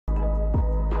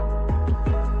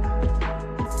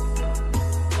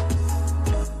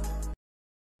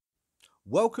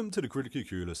Welcome to the Critically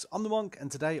Curious. I'm the Monk,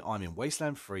 and today I'm in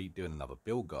Wasteland 3 doing another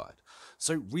build guide.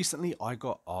 So recently I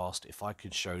got asked if I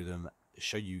could show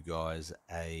you guys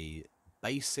a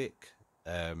basic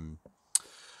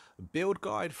build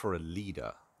guide for a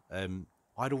leader.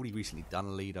 I'd already recently done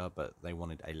a leader, but they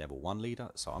wanted a level 1 leader,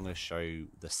 so I'm going to show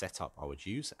the setup I would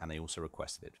use, and they also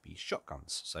requested it to be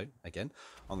shotguns. So again,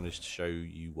 I'm going to show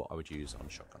you what I would use on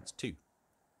shotguns too.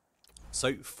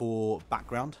 So for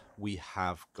background, we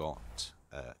have got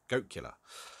Goat Killer.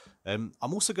 I'm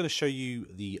also going to show you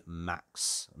the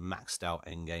maxed out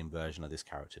endgame version of this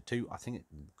character too. I think it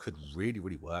could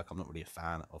really work. I'm not really a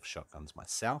fan of shotguns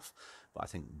myself, but I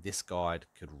think this guide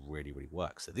could really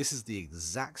work. So this is the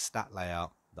exact stat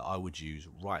layout that I would use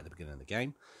right at the beginning of the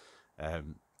game.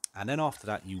 And then after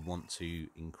that, you want to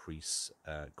increase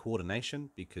coordination,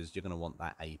 because you're going to want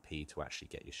that AP to actually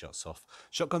get your shots off.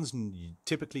 Shotguns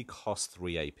typically cost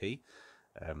 3 AP.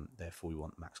 Therefore, we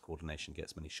want max coordination, get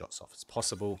as many shots off as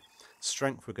possible.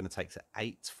 Strength, we're going to take to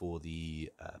 8 for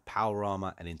the power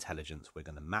armor, and intelligence, we're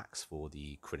going to max for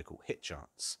the critical hit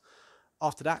chance.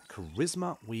 After that,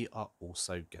 charisma, we are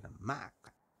also going to max.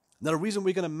 Now, the reason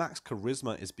we're going to max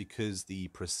charisma is because the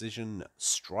precision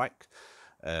strike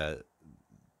that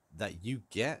you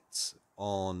get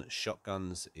on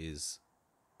shotguns is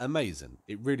amazing.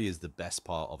 It really is the best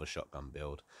part of a shotgun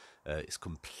build. It's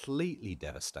completely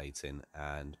devastating,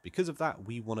 and because of that,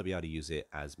 we want to be able to use it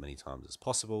as many times as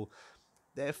possible.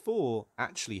 Therefore,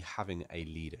 actually having a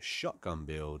leader shotgun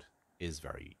build is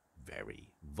very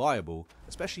viable,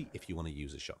 especially if you want to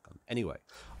use a shotgun. Anyway,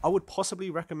 I would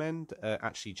possibly recommend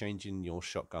actually changing your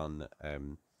shotgun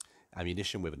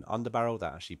ammunition with an underbarrel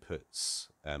that actually puts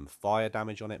fire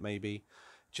damage on it. Maybe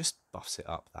just buffs it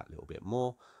up that little bit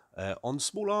more. On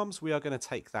small arms, we are going to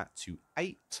take that to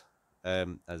 8,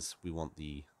 as we want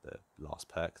the last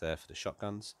perk there for the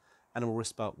shotguns. Animal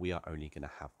whisper, we are only going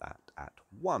to have that at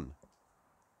 1.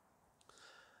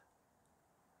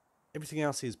 Everything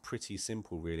else is pretty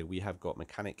simple, really. We have got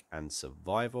mechanic and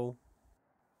survival,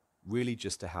 really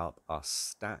just to help us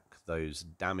stack those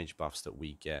damage buffs that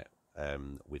we get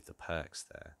with the perks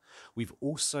there. We've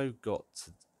also got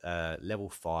level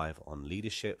 5 on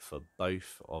leadership for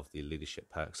both of the leadership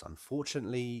perks.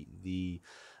 Unfortunately,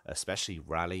 especially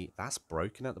rally, that's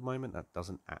broken at the moment. That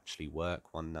doesn't actually work.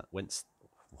 Once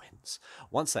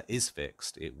that is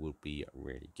fixed, it will be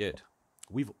really good.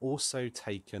 We've also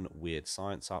taken weird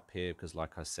science up here because,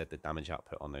 like I said, the damage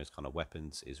output on those kind of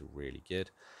weapons is really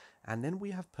good. And then we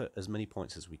have put as many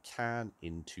points as we can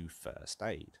into first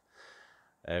aid.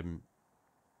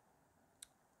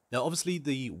 Now, obviously,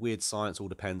 the weird science all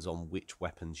depends on which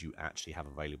weapons you actually have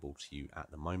available to you at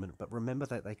the moment, but remember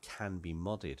that they can be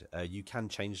modded. You can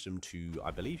change them to,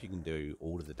 I believe you can do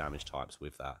all of the damage types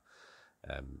with that.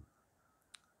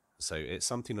 So it's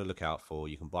something to look out for.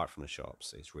 You can buy it from the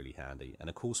shops. It's really handy. And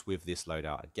of course, with this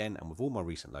loadout, again, and with all my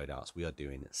recent loadouts, we are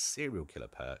doing serial killer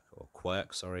perk, or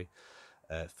quirk, sorry,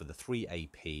 for the 3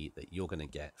 AP that you're going to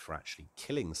get for actually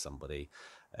killing somebody.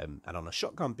 And on a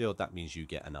shotgun build, that means you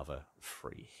get another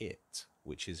free hit,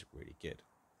 which is really good.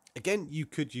 Again, you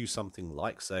could use something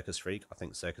like Circus Freak. I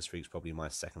think Circus Freak is probably my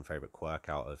second favorite quirk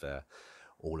out of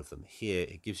all of them here.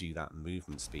 It gives you that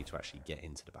movement speed to actually get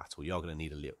into the battle. You're going to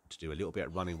need to do a little bit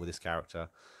of running with this character,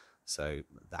 so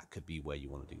that could be where you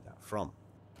want to do that from.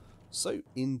 So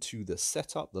into the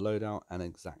setup, the loadout, and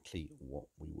exactly what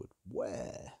we would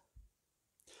wear.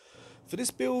 For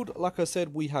this build, like I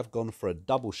said, we have gone for a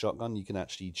double shotgun. You can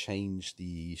actually change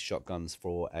the shotguns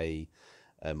for a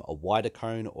wider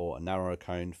cone or a narrower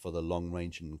cone for the long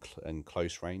range and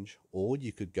close range, or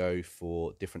you could go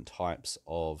for different types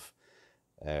of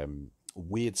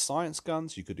weird science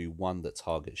guns. You could do one that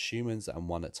targets humans and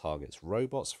one that targets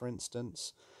robots, for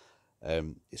instance.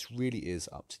 It really is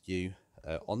up to you.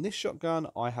 On this shotgun,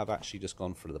 I have actually just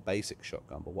gone for the basic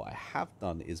shotgun, but what I have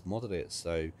done is modded it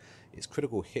so its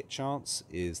critical hit chance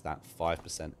is that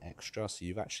 5% extra. So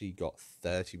you've actually got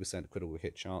 30% critical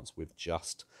hit chance with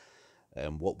just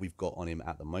what we've got on him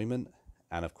at the moment,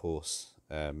 and of course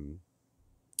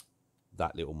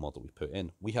that little mod that we put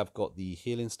in. We have got the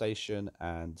healing station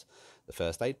and the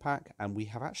first aid pack, and we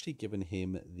have actually given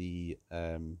him the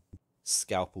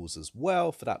scalpels as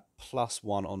well for that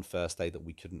 +1 on first aid that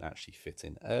we couldn't actually fit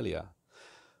in earlier.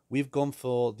 We've gone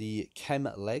for the chem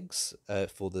legs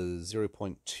for the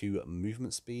 0.2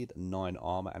 movement speed, 9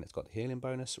 armor, and it's got the healing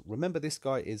bonus. Remember, this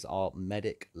guy is our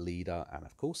medic leader, and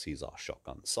of course he's our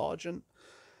shotgun sergeant.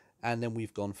 And then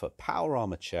we've gone for power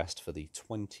armor chest for the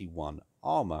 21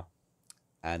 armor.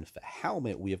 And for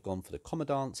helmet, we have gone for the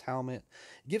Commandant's helmet.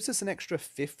 It gives us an extra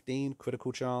 15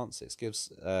 critical chance. It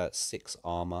gives 6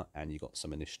 armor, and you got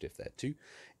some initiative there too.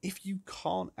 If you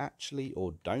can't actually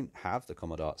or don't have the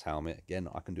Commandant's helmet, again,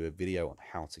 I can do a video on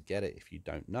how to get it if you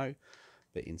don't know.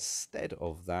 But instead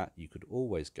of that, you could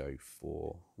always go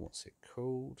for, what's it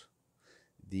called?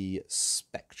 The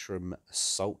Spectrum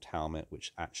Assault helmet,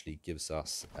 which actually gives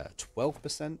us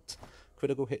 12%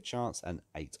 critical hit chance and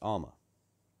 8 armor.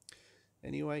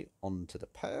 Anyway, on to the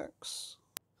perks.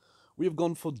 We have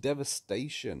gone for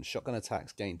Devastation. Shotgun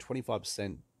attacks gain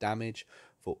 25% damage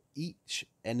for each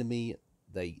enemy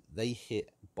they hit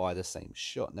by the same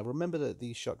shot. Now remember that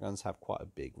these shotguns have quite a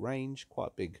big range,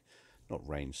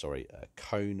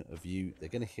 cone of view. They're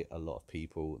going to hit a lot of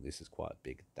people. This is quite a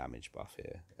big damage buff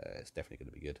here. It's definitely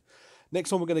going to be good.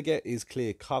 Next one we're going to get is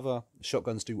Clear Cover.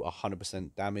 Shotguns do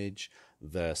 100% damage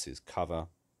versus cover.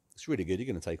 It's really good. You're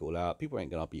going to take it all out. People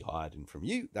ain't going to be hiding from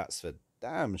you. That's for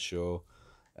damn sure.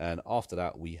 And after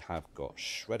that, we have got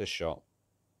Shredder Shot.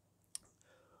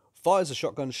 Fires a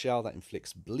shotgun shell that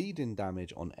inflicts bleeding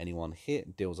damage on anyone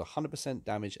hit. Deals 100%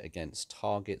 damage against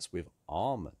targets with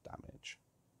armor damage.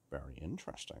 Very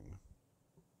interesting.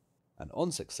 And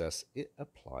on success, it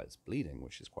applies bleeding,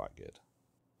 which is quite good.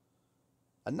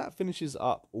 And that finishes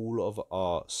up all of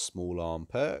our small arm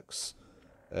perks.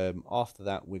 After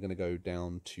that, we're going to go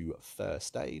down to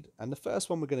First Aid. And the first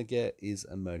one we're going to get is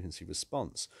Emergency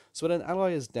Response. So when an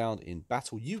ally is downed in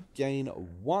battle, you gain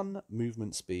 1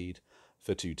 movement speed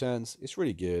for 2 turns. It's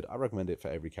really good. I recommend it for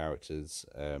every characters.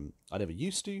 I never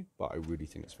used to, but I really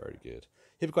think it's very good.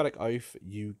 Hippocratic Oath,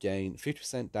 you gain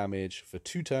 50% damage for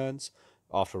 2 turns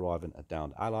after arriving a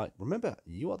downed ally. Remember,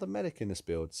 you are the medic in this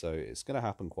build, so it's going to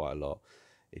happen quite a lot.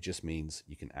 It just means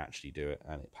you can actually do it,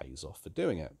 and it pays off for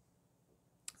doing it.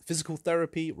 Physical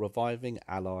Therapy, reviving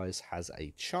allies has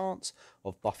a chance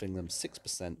of buffing them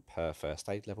 6% per first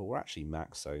aid level. We're actually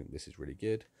max, so this is really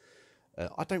good.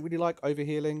 I don't really like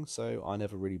overhealing, so I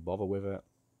never really bother with it.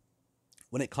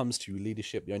 When it comes to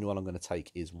leadership, the only one I'm going to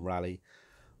take is Rally.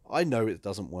 I know it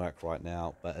doesn't work right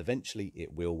now, but eventually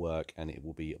it will work, and it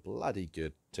will be bloody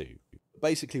good too.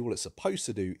 Basically, what it's supposed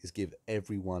to do is give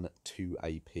everyone 2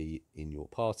 AP in your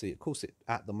party. Of course,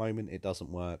 at the moment, it doesn't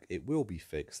work. It will be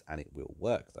fixed, and it will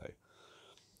work, though.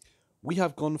 We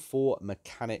have gone for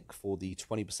Mechanic for the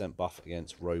 20% buff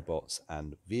against robots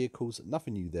and vehicles.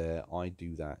 Nothing new there. I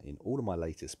do that in all of my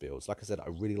latest builds. Like I said, I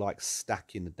really like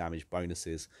stacking the damage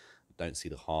bonuses. Don't see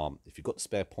the harm. If you've got the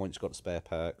spare points, you've got the spare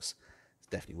perks,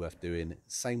 definitely worth doing.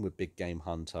 Same with Big Game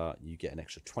Hunter. You get an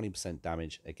extra 20%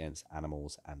 damage against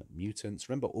animals and mutants.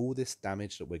 Remember, all this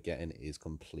damage that we're getting is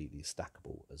completely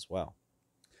stackable as well.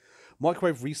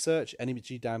 Microwave Research,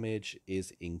 energy damage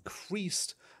is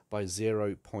increased by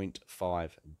 0.5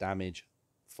 damage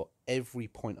for every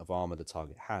point of armor the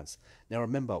target has. Now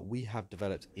remember, we have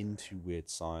developed into Weird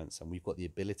Science, and we've got the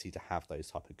ability to have those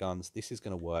type of guns. This is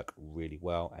going to work really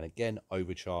well. And again,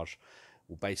 Overcharge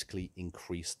will basically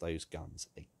increase those guns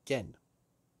again.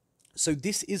 So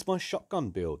this is my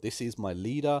shotgun build. This is my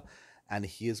leader, and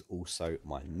he is also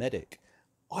my medic.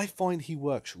 I find he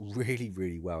works really,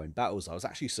 really well in battles. I was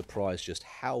actually surprised just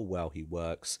how well he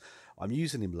works. I'm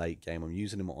using him late game. I'm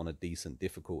using him on a decent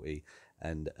difficulty.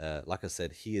 And like I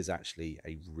said, he is actually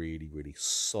a really, really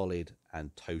solid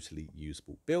and totally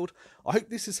usable build. I hope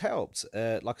this has helped.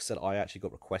 Like I said, I actually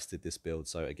got requested this build.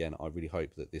 So again, I really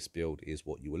hope that this build is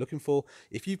what you were looking for.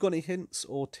 If you've got any hints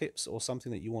or tips or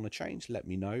something that you want to change, let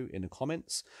me know in the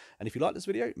comments. And if you like this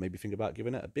video, maybe think about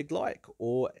giving it a big like,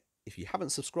 or if you haven't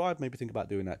subscribed, maybe think about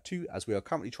doing that too, as we are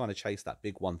currently trying to chase that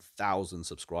big 1,000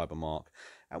 subscriber mark.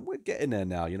 And we're getting there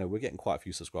now. You know, we're getting quite a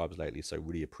few subscribers lately, so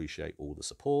really appreciate all the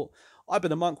support. I've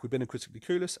been a Monk, we've been in Critically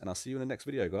Clueless, and I'll see you in the next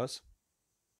video, guys.